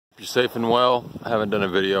you're safe and well. I haven't done a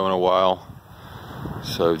video in a while,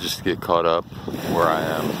 so just to get caught up where I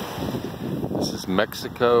am. This is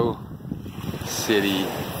Mexico City,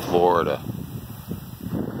 Florida.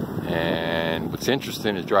 And what's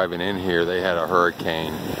interesting is driving in here, they had a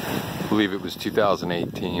hurricane. I believe it was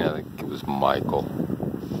 2018, I think it was Michael.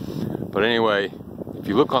 But anyway, if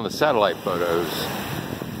you look on the satellite photos,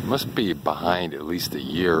 it must be behind at least a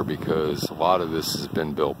year because a lot of this has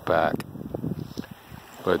been built back.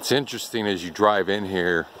 But it's interesting as you drive in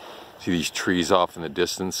here, see these trees off in the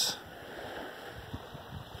distance?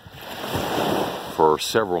 For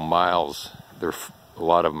several miles, a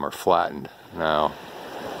lot of them are flattened. Now,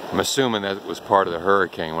 I'm assuming that it was part of the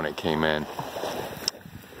hurricane when it came in,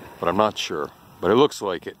 but I'm not sure. But it looks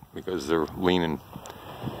like it because they're leaning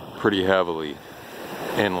pretty heavily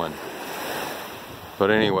inland.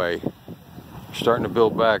 But anyway, starting to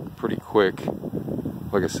build back pretty quick.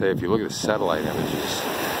 Like I say, if you look at the satellite images,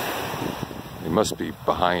 they must be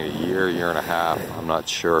behind a year and a half. I'm not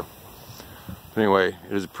sure. But anyway,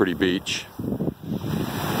 it is a pretty beach. And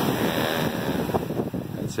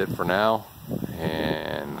that's it for now.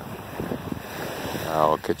 And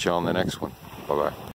I'll catch you on the next one. Bye-bye.